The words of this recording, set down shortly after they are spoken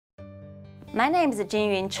My name is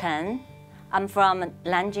Jinyun Chen. I'm from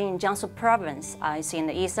Nanjing, Jiangsu Province. It's in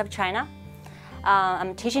the east of China.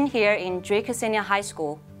 I'm teaching here in Drake Senior High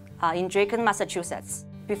School in Drake, Massachusetts.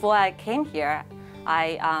 Before I came here,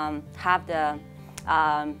 I have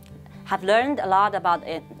learned a lot about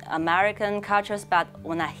American cultures, but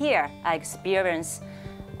when I here, I experience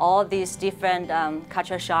all these different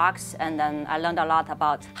culture shocks, and then I learned a lot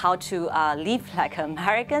about how to live like an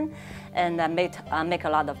American and make a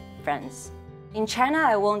lot of friends. In China,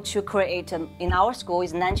 I want to create, in our school,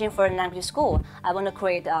 is Nanjing Foreign Language School. I want to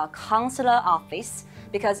create a counselor office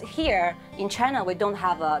because here in China, we don't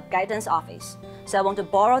have a guidance office. So I want to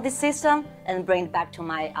borrow this system and bring it back to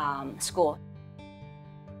my school.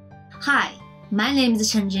 Hi, my name is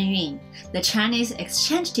Chen Jinyun, the Chinese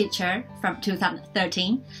exchange teacher from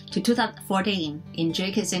 2013 to 2014 in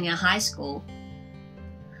Drake Senior High School.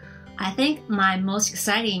 I think my most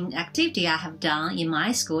exciting activity I have done in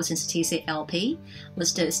my school since TCLP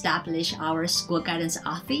was to establish our school guidance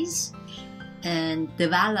office and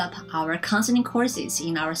develop our counseling courses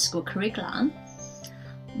in our school curriculum.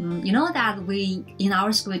 You know that in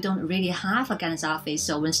our school, we don't really have a guidance office,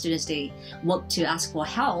 so when students they want to ask for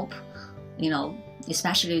help,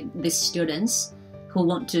 especially these students who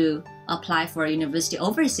want to apply for a university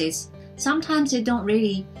overseas, sometimes they don't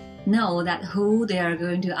really know that who they are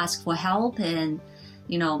going to ask for help and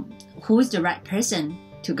who is the right person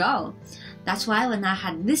to go. That's why when I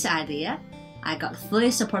had this idea, I got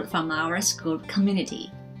full support from our school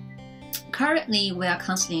community. Currently, we are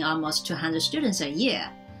counseling almost 200 students a year,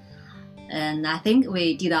 and I think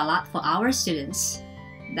we did a lot for our students.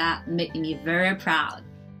 That made me very proud.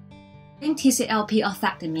 I think TCLP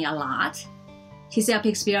affected me a lot. TCLP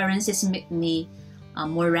experiences made me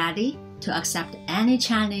more ready to accept any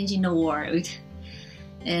challenge in the world.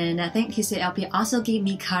 And I think TCLP also gave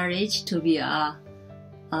me courage to be a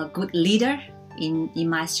good leader in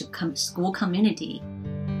my school community.